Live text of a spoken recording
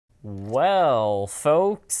Well,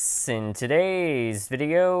 folks, in today's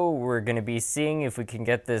video, we're going to be seeing if we can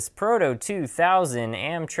get this Proto 2000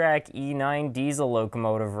 Amtrak E9 diesel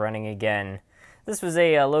locomotive running again. This was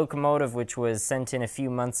a locomotive which was sent in a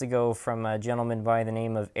few months ago from a gentleman by the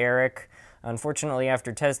name of Eric. Unfortunately,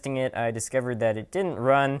 after testing it, I discovered that it didn't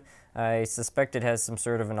run. I suspect it has some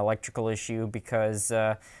sort of an electrical issue because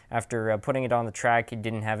after putting it on the track, it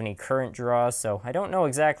didn't have any current draw, so I don't know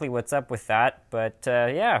exactly what's up with that, but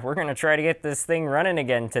yeah, we're going to try to get this thing running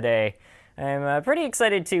again today. I'm pretty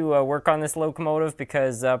excited to work on this locomotive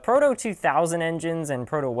because Proto 2000 engines and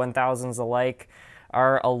Proto 1000s alike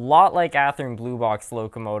are a lot like Athearn Blue Box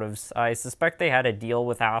locomotives. I suspect they had a deal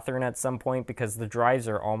with Athearn at some point because the drives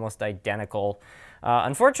are almost identical.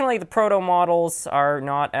 Unfortunately, the Proto models are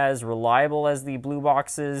not as reliable as the Blue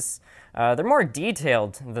Boxes. They're more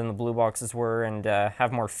detailed than the Blue Boxes were and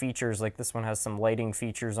have more features, like this one has some lighting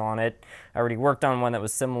features on it. I already worked on one that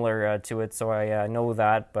was similar to it, so I know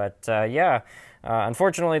that, but yeah.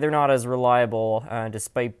 Unfortunately, they're not as reliable,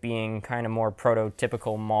 despite being kind of more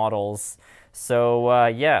prototypical models. So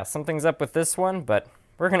yeah, something's up with this one, but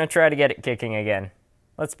we're going to try to get it kicking again.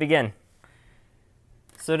 Let's begin.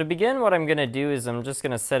 So to begin, what I'm going to do is I'm just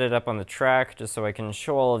going to set it up on the track just so I can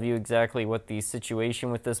show all of you exactly what the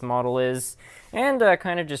situation with this model is, and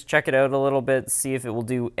kind of just check it out a little bit, see if it will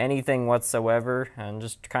do anything whatsoever, and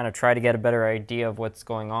just kind of try to get a better idea of what's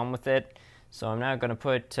going on with it. So I'm now going to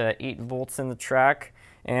put 8 volts in the track,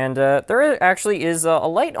 and there actually is a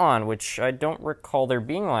light on, which I don't recall there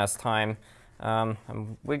being last time.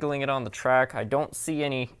 I'm wiggling it on the track. I don't see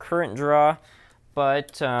any current draw,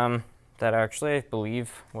 but that actually, I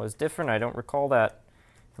believe, was different. I don't recall that.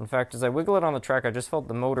 In fact, as I wiggle it on the track, I just felt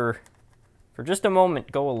the motor, for just a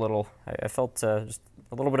moment, go a little. I felt just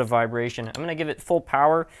a little bit of vibration. I'm going to give it full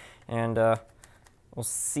power, and we'll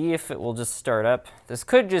see if it will just start up. This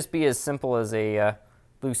could just be as simple as a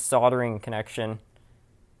loose soldering connection,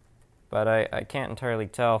 but I can't entirely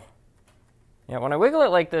tell. Yeah, when I wiggle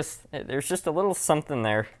it like this, there's just a little something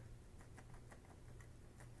there.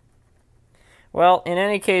 Well, in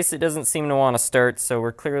any case, it doesn't seem to want to start, so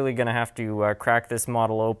we're clearly going to have to crack this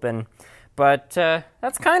model open. But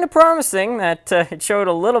that's kind of promising that it showed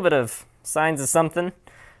a little bit of signs of something.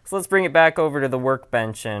 So let's bring it back over to the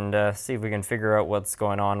workbench and see if we can figure out what's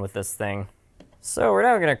going on with this thing. So we're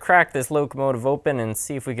now going to crack this locomotive open and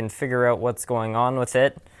see if we can figure out what's going on with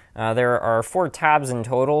it. There are 4 tabs in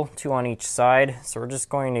total, 2 on each side. So we're just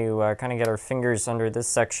going to kind of get our fingers under this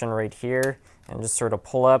section right here and just sort of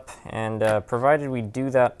pull up, and provided we do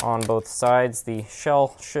that on both sides, the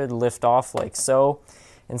shell should lift off like so.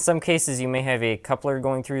 In some cases you may have a coupler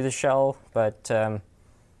going through the shell, but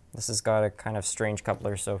this has got a kind of strange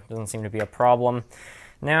coupler, so it doesn't seem to be a problem.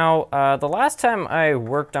 Now, the last time I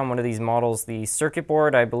worked on one of these models, the circuit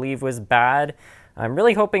board, I believe, was bad. I'm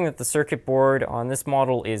really hoping that the circuit board on this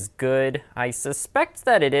model is good. I suspect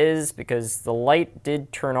that it is because the light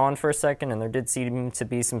did turn on for a second and there did seem to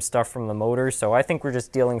be some stuff from the motor, so I think we're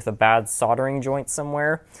just dealing with a bad soldering joint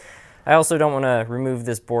somewhere. I also don't want to remove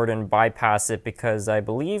this board and bypass it because I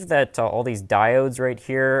believe that all these diodes right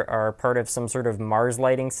here are part of some sort of Mars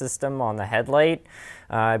lighting system on the headlight.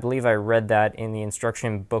 I believe I read that in the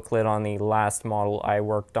instruction booklet on the last model I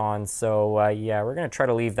worked on. So yeah, we're going to try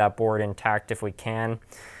to leave that board intact if we can.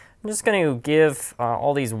 I'm just going to give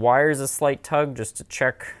all these wires a slight tug just to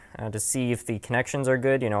check to see if the connections are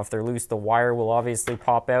good. You know, if they're loose, the wire will obviously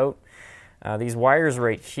pop out. These wires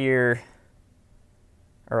right here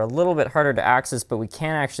are a little bit harder to access, but we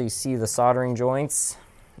can actually see the soldering joints,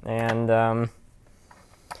 and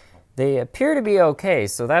they appear to be okay,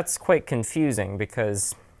 so that's quite confusing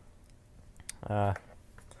because that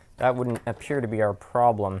wouldn't appear to be our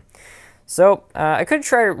problem. So I could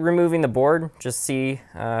try removing the board, just see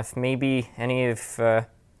if maybe any of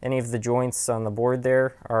the joints on the board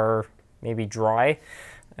there are maybe dry.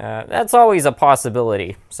 That's always a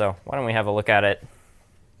possibility, so why don't we have a look at it.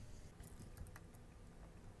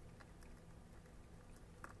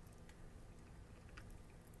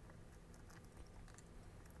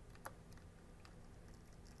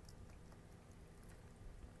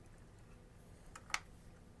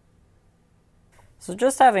 So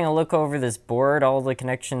just having a look over this board, all the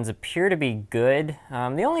connections appear to be good.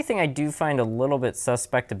 The only thing I do find a little bit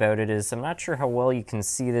suspect about it is, I'm not sure how well you can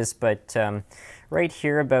see this, but right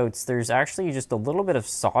hereabouts there's actually just a little bit of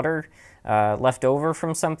solder left over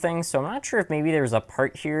from something. So I'm not sure if maybe there's a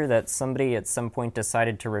part here that somebody at some point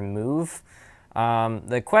decided to remove.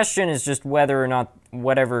 The question is just whether or not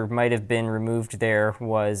whatever might have been removed there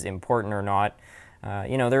was important or not.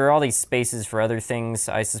 You know, there are all these spaces for other things.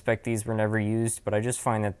 I suspect these were never used, but I just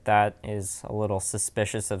find that that is a little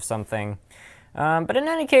suspicious of something. But in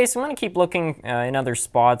any case, I'm going to keep looking in other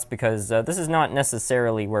spots because this is not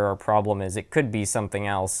necessarily where our problem is. It could be something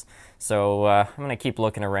else. So I'm going to keep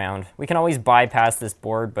looking around. We can always bypass this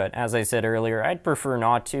board, but as I said earlier, I'd prefer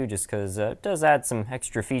not to just because it does add some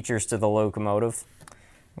extra features to the locomotive.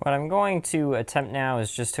 What I'm going to attempt now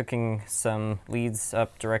is just hooking some leads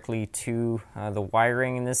up directly to the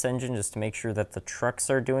wiring in this engine just to make sure that the trucks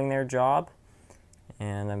are doing their job.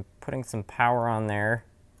 And I'm putting some power on there.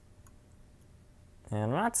 And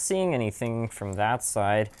I'm not seeing anything from that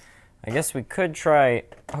side. I guess we could try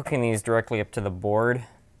hooking these directly up to the board.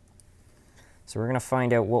 So we're going to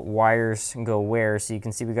find out what wires go where. So you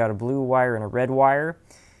can see we got a blue wire and a red wire.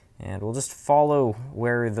 And we'll just follow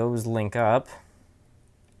where those link up.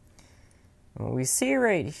 What we see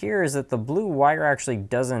right here is that the blue wire actually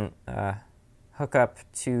doesn't hook up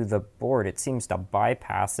to the board. It seems to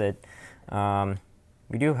bypass it.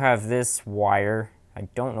 We do have this wire. I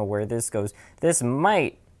don't know where this goes. This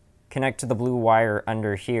might connect to the blue wire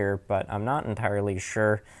under here, but I'm not entirely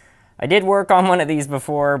sure. I did work on one of these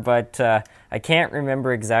before, but I can't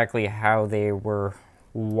remember exactly how they were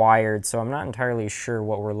wired, so I'm not entirely sure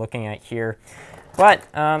what we're looking at here. But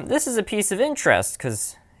this is a piece of interest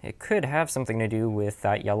because it could have something to do with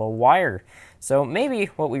that yellow wire. So maybe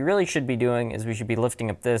what we really should be doing is we should be lifting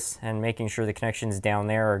up this and making sure the connections down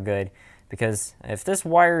there are good. Because if this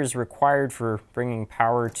wire is required for bringing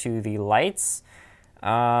power to the lights, you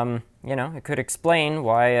know, it could explain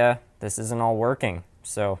why this isn't all working.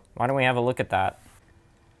 So why don't we have a look at that?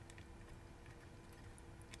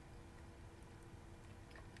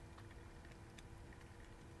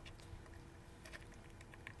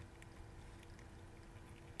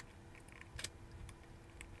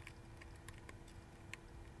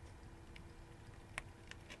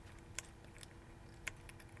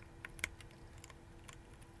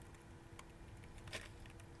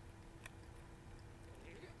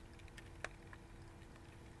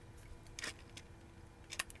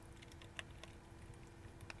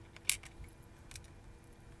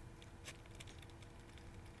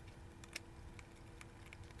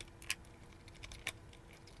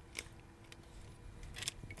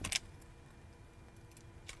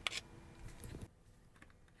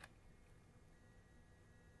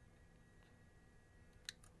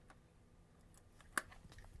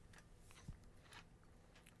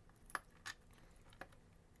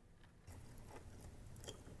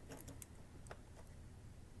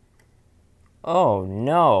 Oh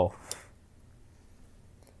no.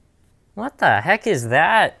 What the heck is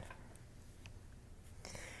that?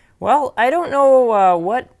 Well, I don't know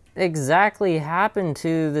what exactly happened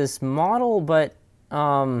to this model, but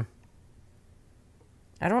I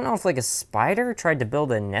don't know if like a spider tried to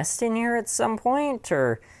build a nest in here at some point,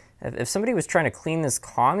 or if somebody was trying to clean this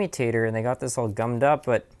commutator and they got this all gummed up,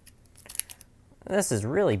 but this is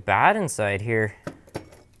really bad inside here.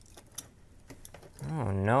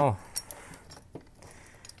 Oh no.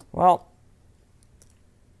 Well,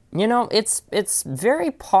 you know, it's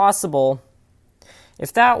very possible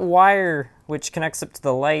if that wire which connects up to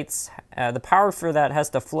the lights, the power for that has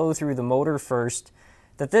to flow through the motor first,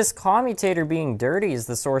 that this commutator being dirty is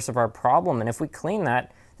the source of our problem. And if we clean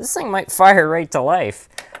that, this thing might fire right to life.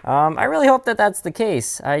 I really hope that that's the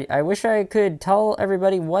case. I wish I could tell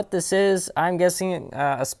everybody what this is. I'm guessing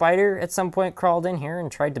a spider at some point crawled in here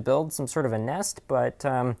and tried to build some sort of a nest, but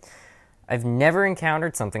I've never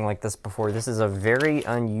encountered something like this before. This is a very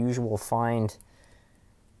unusual find,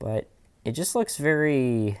 but it just looks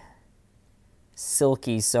very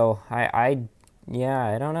silky, so yeah,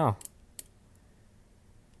 I don't know.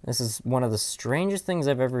 This is one of the strangest things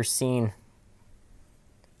I've ever seen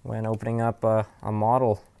when opening up a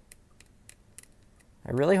model.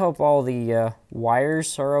 I really hope all the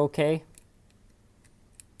wires are okay.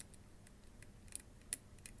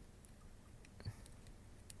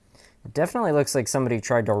 It definitely looks like somebody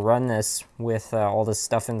tried to run this with all this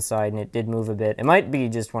stuff inside, and it did move a bit. It might be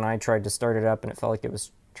just when I tried to start it up and it felt like it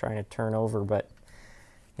was trying to turn over, but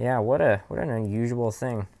yeah, what an unusual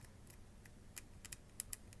thing.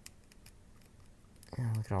 Yeah,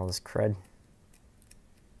 look at all this crud.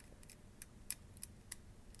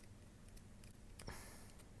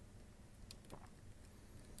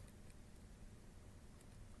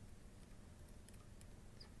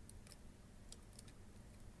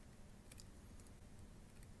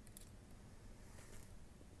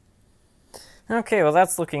 Okay, well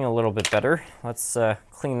that's looking a little bit better. Let's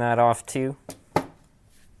clean that off too.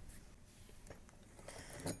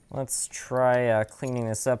 Let's try cleaning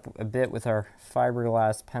this up a bit with our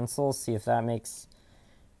fiberglass pencil, see if that makes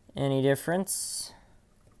Any difference?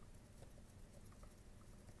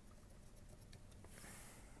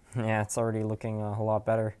 Yeah, it's already looking a lot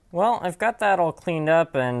better. Well, I've got that all cleaned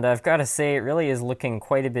up, and I've got to say it really is looking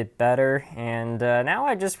quite a bit better. And now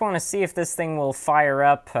I just want to see if this thing will fire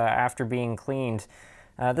up after being cleaned.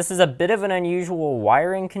 This is a bit of an unusual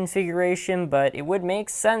wiring configuration, but it would make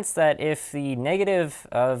sense that if the negative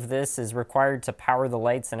of this is required to power the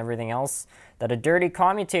lights and everything else, that a dirty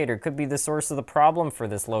commutator could be the source of the problem for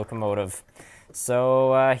this locomotive.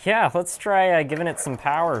 So yeah, let's try giving it some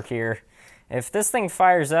power here. If this thing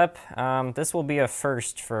fires up, this will be a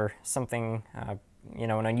first for something, you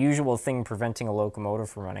know, an unusual thing preventing a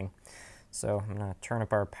locomotive from running. So I'm going to turn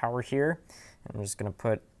up our power here. I'm just going to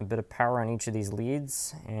put a bit of power on each of these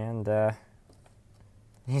leads, and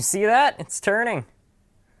you see that? It's turning.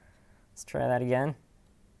 Let's try that again.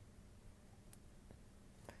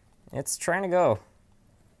 It's trying to go.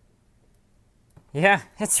 Yeah,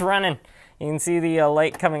 it's running. You can see the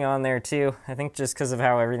light coming on there too. I think just because of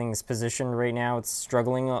how everything's positioned right now, it's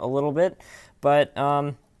struggling a little bit. But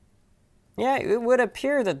yeah, it would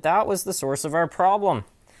appear that that was the source of our problem.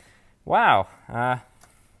 Wow.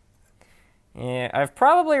 Yeah, I've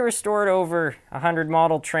probably restored over 100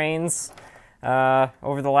 model trains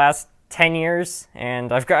over the last 10 years,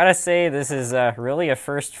 and I've got to say this is really a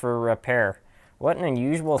first for repair. What an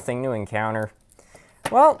unusual thing to encounter.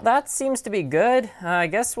 Well, that seems to be good. I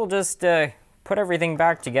guess we'll just put everything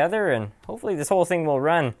back together, and hopefully this whole thing will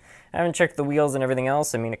run. I haven't checked the wheels and everything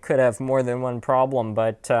else. I mean, it could have more than one problem,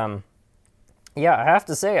 but yeah, I have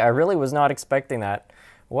to say, I really was not expecting that.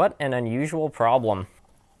 What an unusual problem.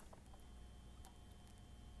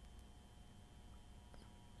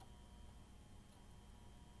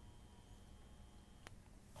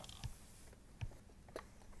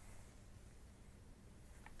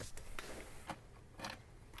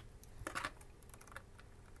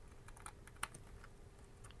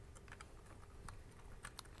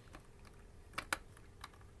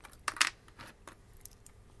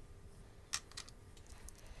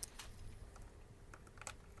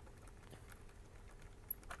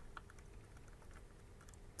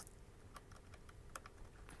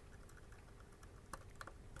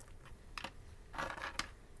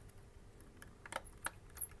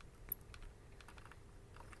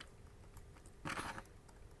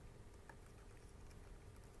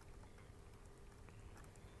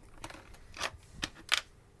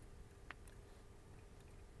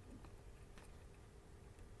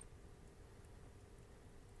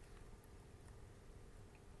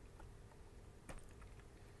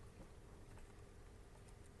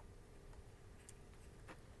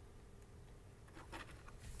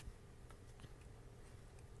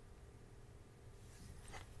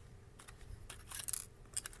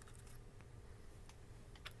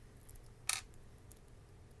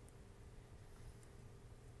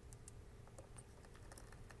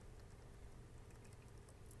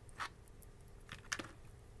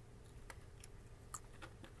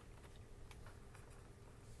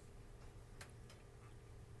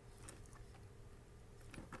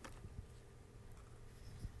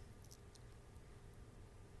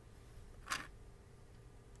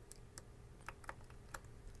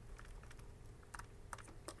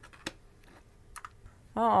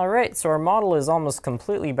 Alright, so our model is almost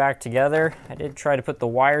completely back together. I did try to put the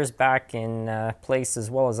wires back in place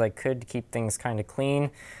as well as I could to keep things kind of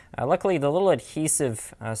clean. Luckily, the little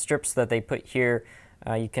adhesive strips that they put here,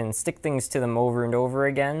 you can stick things to them over and over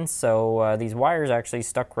again, so these wires actually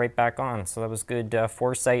stuck right back on, so that was good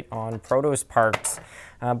foresight on Proto's part.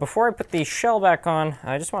 Before I put the shell back on,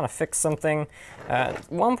 I just want to fix something.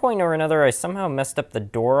 At one point or another, I somehow messed up the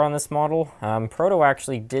door on this model. Proto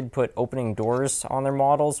actually did put opening doors on their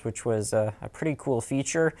models, which was a pretty cool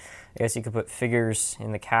feature. I guess you could put figures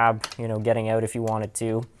in the cab, you know, getting out if you wanted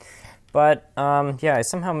to. But yeah, I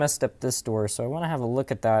somehow messed up this door, so I want to have a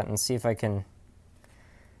look at that and see if I can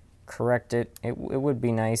correct it. It would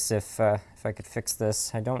be nice if I could fix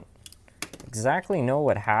this. I don't exactly know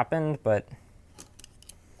what happened, but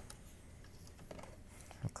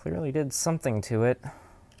I clearly did something to it.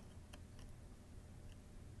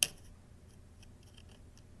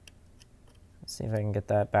 Let's see if I can get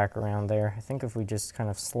that back around there. I think if we just kind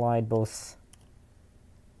of slide both...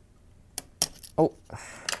 Oh!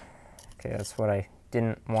 Okay, that's what I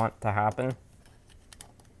didn't want to happen.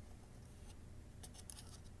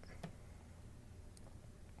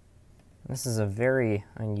 This is a very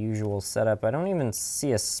unusual setup. I don't even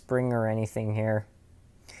see a spring or anything here.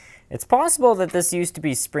 It's possible that this used to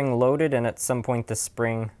be spring-loaded and at some point the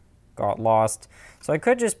spring got lost. So I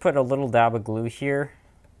could just put a little dab of glue here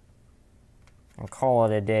and call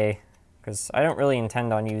it a day. because I don't really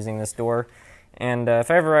intend on using this door. And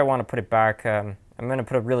if ever I want to put it back, I'm going to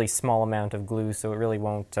put a really small amount of glue so it really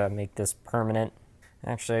won't make this permanent.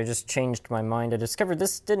 Actually, I just changed my mind. I discovered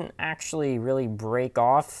this didn't actually really break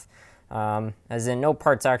off, as in no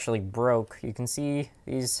parts actually broke. You can see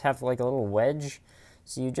these have like a little wedge,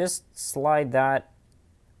 so you just slide that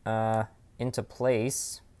into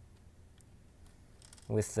place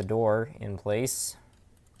with the door in place,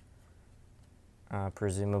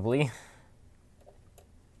 presumably.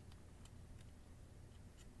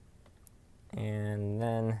 And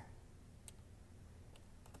then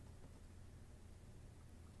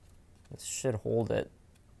this should hold it.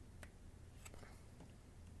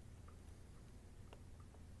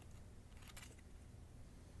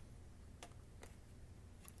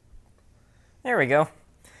 There we go.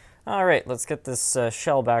 All right, let's get this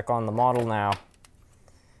shell back on the model now.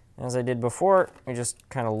 As I did before, we just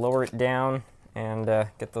kind of lower it down and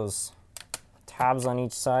get those tabs on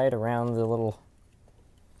each side around the little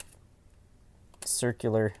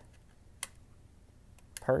circular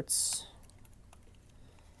parts.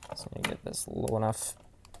 So I get this low enough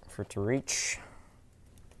for it to reach.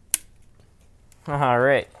 All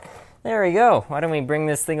right, there we go. Why don't we bring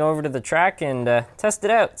this thing over to the track and test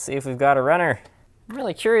it out, see if we've got a runner. I'm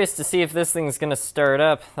really curious to see if this thing's gonna start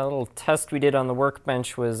up. That little test we did on the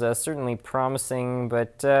workbench was certainly promising,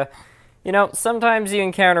 but you know, sometimes you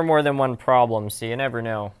encounter more than one problem, so you never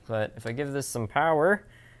know. But if I give this some power,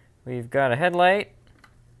 we've got a headlight.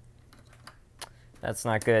 That's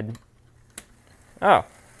not good. Oh,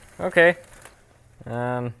 okay.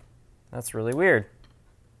 That's really weird.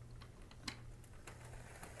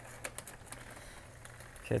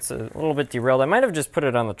 Okay, it's a little bit derailed. I might have just put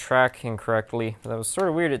it on the track incorrectly. That was sort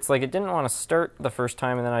of weird. It's like it didn't want to start the first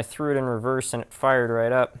time, and then I threw it in reverse and it fired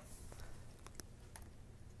right up.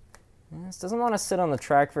 This doesn't want to sit on the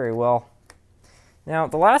track very well. Now,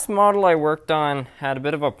 the last model I worked on had a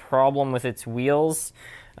bit of a problem with its wheels,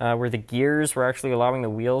 where the gears were actually allowing the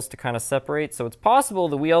wheels to kind of separate. So it's possible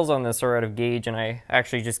the wheels on this are out of gauge, and I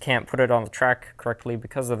actually just can't put it on the track correctly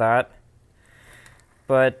because of that.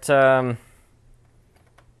 But, I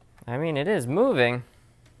mean, it is moving.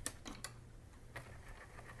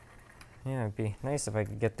 Yeah, it'd be nice if I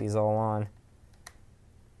could get these all on.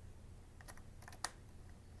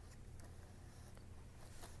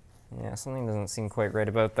 Yeah, something doesn't seem quite right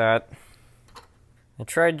about that. I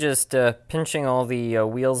tried just pinching all the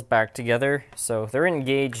wheels back together, so they're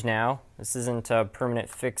engaged now. This isn't a permanent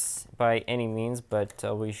fix by any means, but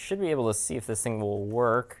we should be able to see if this thing will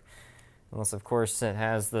work. Unless, of course, it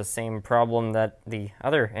has the same problem that the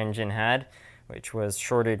other engine had, which was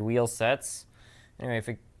shorted wheel sets. Anyway, if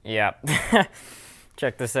we, yeah,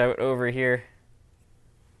 check this out over here.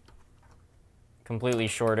 Completely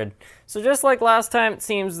shorted. So just like last time, it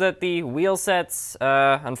seems that the wheel sets,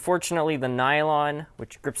 unfortunately the nylon,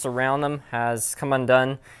 which grips around them, has come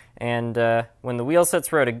undone. And when the wheel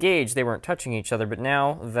sets were out of gauge, they weren't touching each other. But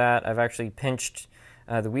now that I've actually pinched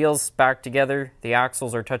the wheels back together, the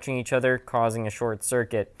axles are touching each other, causing a short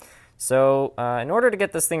circuit. So in order to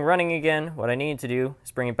get this thing running again, what I need to do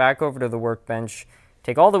is bring it back over to the workbench,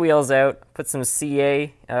 take all the wheels out, put some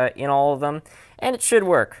CA in all of them, and it should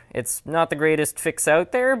work. It's not the greatest fix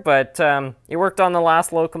out there, but it worked on the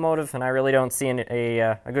last locomotive, and I really don't see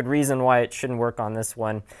a good reason why it shouldn't work on this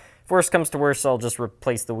one. If worst comes to worst, I'll just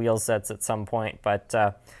replace the wheel sets at some point, but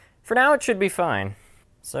for now it should be fine.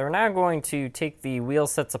 So we're now going to take the wheel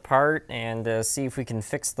sets apart and see if we can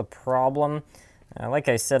fix the problem. Like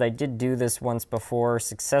I said, I did do this once before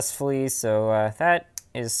successfully, so that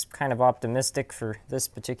is kind of optimistic for this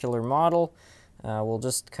particular model. We'll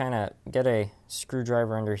just kind of get a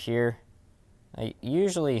screwdriver under here.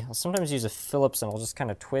 I'll sometimes use a Phillips, and I'll just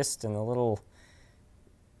kind of twist, and the little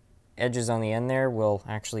edges on the end there will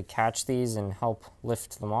actually catch these and help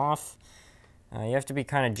lift them off. You have to be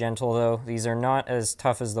kind of gentle though. These are not as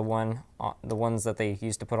tough as the ones that they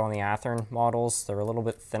used to put on the Athearn models. They're a little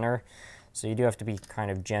bit thinner, so you do have to be kind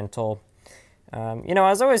of gentle. You know,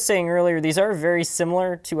 as I was saying earlier, these are very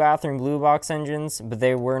similar to Athearn Blue Box engines, but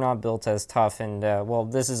they were not built as tough, and well,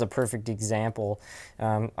 this is a perfect example.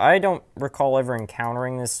 I don't recall ever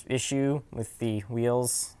encountering this issue with the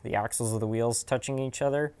wheels, the axles of the wheels touching each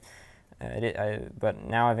other, but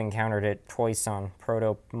now I've encountered it twice on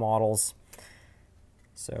proto models.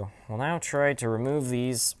 So we'll now try to remove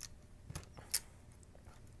these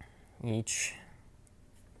each.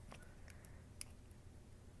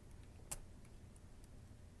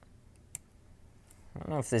 I don't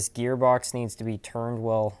know if this gearbox needs to be turned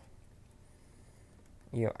while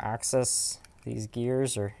you access these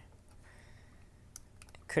gears, or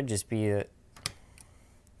it could just be that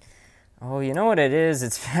Oh, you know what it is?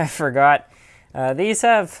 It's I forgot. These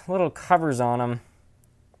have little covers on them.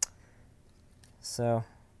 So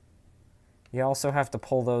you also have to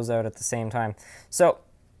pull those out at the same time. So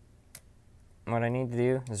what I need to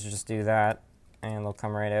do is just do that, and they'll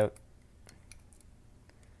come right out.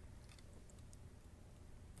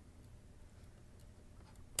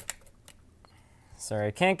 Sorry,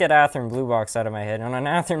 I can't get Athearn Blue Box out of my head. On an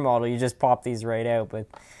Athearn model, you just pop these right out, but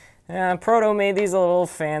Proto made these a little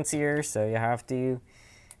fancier, so you have to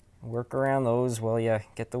work around those while you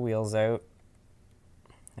get the wheels out.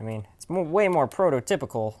 I mean, it's way more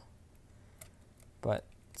prototypical, but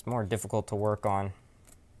it's more difficult to work on.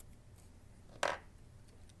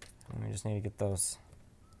 And we just need to get those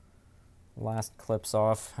last clips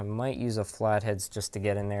off. I might use a flatheads just to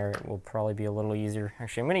get in there. It will probably be a little easier.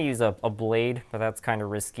 Actually, I'm going to use a blade, but that's kind of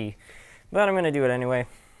risky. But I'm going to do it anyway.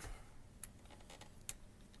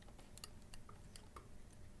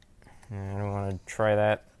 I don't want to try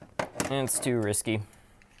that. It's too risky.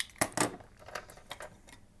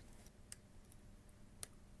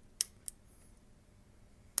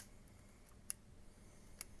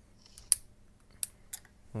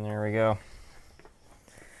 And there we go.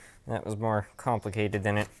 That was more complicated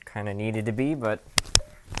than it kind of needed to be, but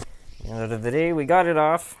at the end of the day, we got it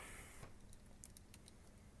off.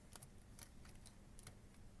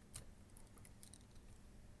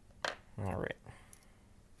 All right.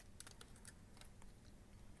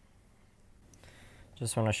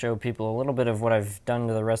 Just want to show people a little bit of what I've done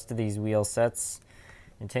to the rest of these wheel sets.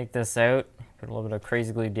 You take this out, put a little bit of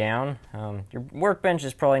crazy glue down. Your workbench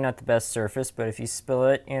is probably not the best surface, but if you spill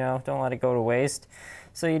it, you know, don't let it go to waste.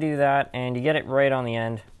 So you do that, and you get it right on the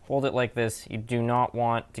end. Hold it like this. You do not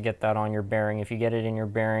want to get that on your bearing. If you get it in your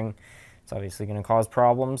bearing, it's obviously going to cause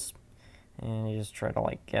problems. And you just try to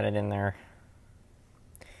like get it in there.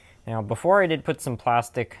 Now, before I did put some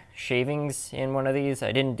plastic shavings in one of these.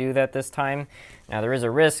 I didn't do that this time. Now, there is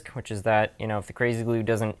a risk, which is that, you know, if the crazy glue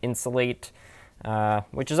doesn't insulate,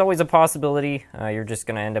 which is always a possibility, you're just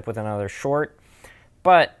going to end up with another short.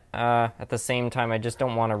 But at the same time, I just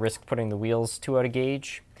don't want to risk putting the wheels too out of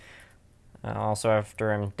gauge. Also,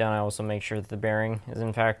 after I'm done, I also make sure that the bearing is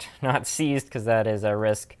in fact not seized, because that is a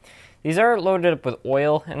risk. These are loaded up with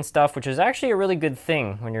oil and stuff, which is actually a really good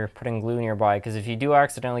thing when you're putting glue nearby, because if you do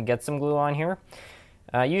accidentally get some glue on here,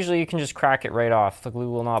 usually you can just crack it right off. The glue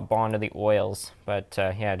will not bond to the oils. But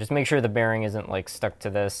yeah, just make sure the bearing isn't like stuck to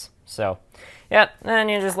this. So yeah, then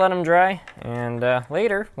you just let them dry, and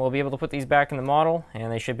later we'll be able to put these back in the model,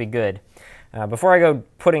 and they should be good. Before I go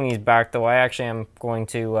putting these back, though, I actually am going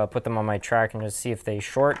to put them on my track and just see if they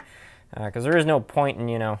short, because there is no point in,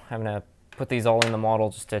 you know, having to put these all in the model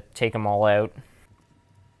just to take them all out.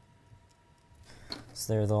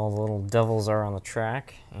 So there all the little devils are on the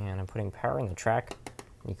track, and I'm putting power in the track.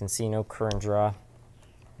 You can see no current draw.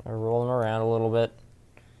 I roll them around a little bit.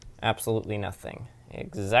 Absolutely nothing.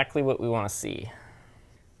 Exactly what we want to see.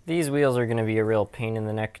 These wheels are going to be a real pain in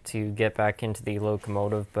the neck to get back into the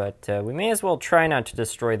locomotive, but we may as well try not to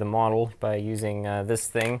destroy the model by using this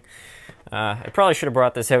thing. I probably should have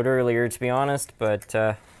brought this out earlier, to be honest, but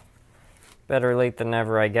better late than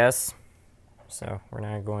never, I guess. So we're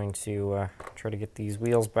now going to try to get these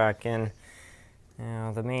wheels back in.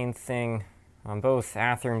 Now, the main thing on both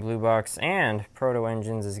Athearn Blue Box and Proto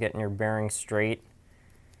engines is getting your bearings straight.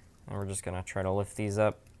 And we're just going to try to lift these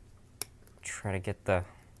up, try to get the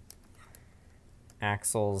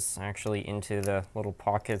axles actually into the little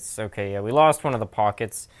pockets. Okay, yeah, we lost one of the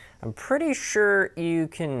pockets. I'm pretty sure you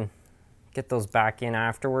can get those back in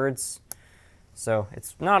afterwards. So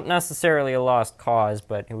it's not necessarily a lost cause,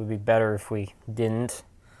 but it would be better if we didn't.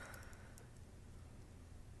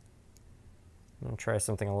 I'm going to try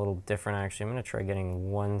something a little different, actually. I'm going to try getting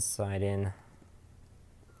one side in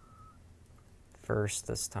first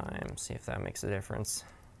this time, see if that makes a difference.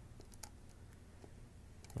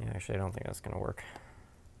 Yeah, actually, I don't think that's going to work.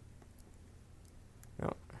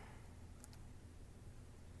 Nope.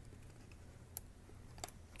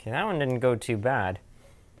 Okay, that one didn't go too bad.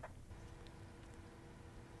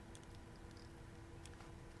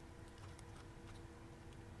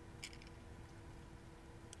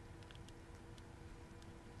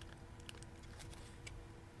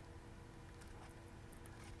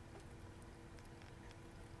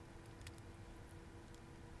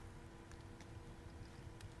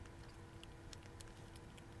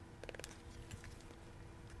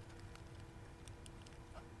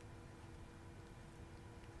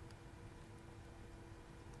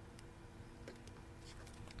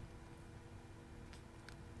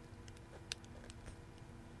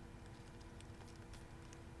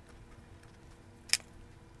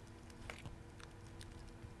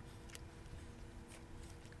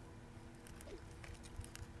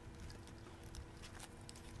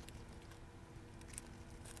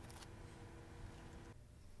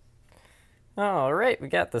 Alright, we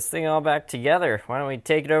got this thing all back together. Why don't we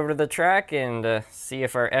take it over to the track and see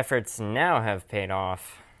if our efforts now have paid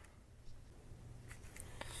off.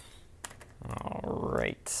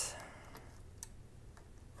 Alright.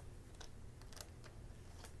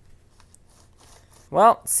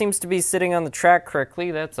 Well, it seems to be sitting on the track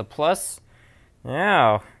correctly. That's a plus.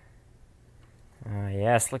 Now,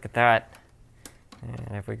 yes, look at that. And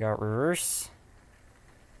have we got reverse?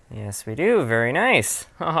 Yes, we do. Very nice.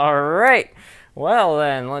 All right. Well,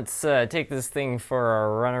 then, let's take this thing for a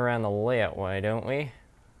run around the layout, why don't we?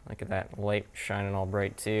 Look at that light shining all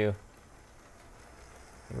bright, too.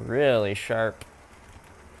 Really sharp.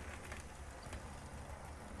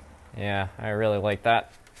 Yeah, I really like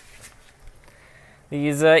that.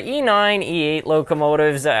 These E9, E8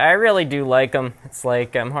 locomotives, I really do like them. It's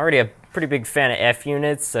like, I'm already a pretty big fan of F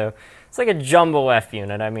units, so it's like a jumbo F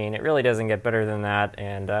unit. I mean, it really doesn't get better than that,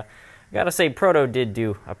 and I gotta say, Proto did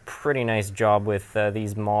do a pretty nice job with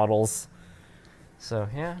these models. So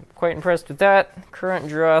yeah, I'm quite impressed with that. Current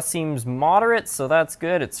draw seems moderate, so that's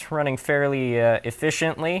good. It's running fairly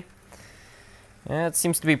efficiently. And it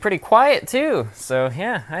seems to be pretty quiet too, so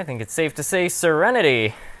yeah, I think it's safe to say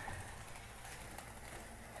Serenity.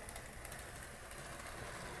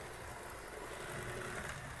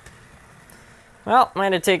 Well,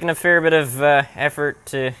 might have taken a fair bit of effort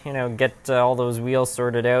to, get all those wheels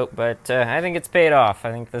sorted out, but I think it's paid off.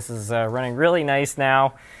 I think this is running really nice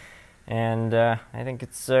now, and I think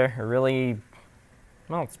it's really,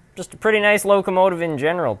 well, it's just a pretty nice locomotive in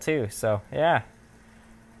general too. So yeah,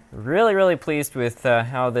 really pleased with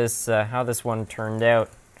how this one turned out.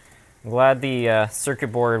 I'm glad the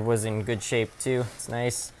circuit board was in good shape too. It's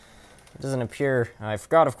nice. It doesn't appear, I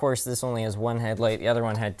forgot, of course, this only has one headlight. The other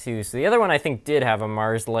one had two. So the other one, I think, did have a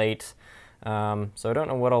Mars light. So I don't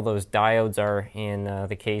know what all those diodes are in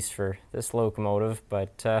the case for this locomotive,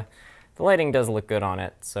 but the lighting does look good on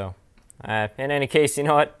it. So in any case, you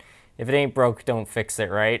know what? If it ain't broke, don't fix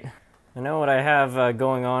it, right? I know what I have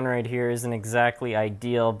going on right here isn't exactly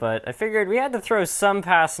ideal, but I figured we had to throw some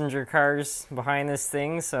passenger cars behind this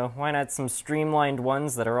thing, so why not some streamlined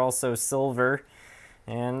ones that are also silver?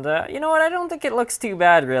 And you know what, I don't think it looks too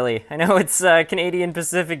bad, really. I know it's Canadian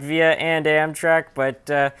Pacific Via and Amtrak,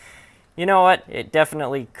 but you know what, it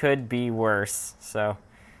definitely could be worse. So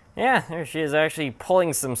yeah, there she is actually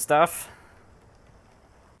pulling some stuff.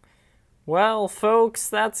 Well, folks,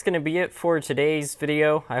 that's going to be it for today's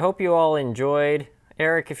video. I hope you all enjoyed.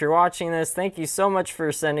 Eric, if you're watching this, thank you so much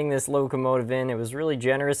for sending this locomotive in. It was really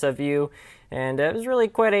generous of you, and it was really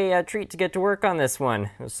quite a treat to get to work on this one.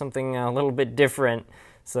 It was something a little bit different,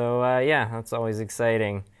 so yeah, that's always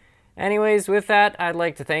exciting. Anyways, with that, I'd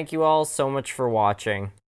like to thank you all so much for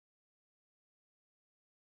watching.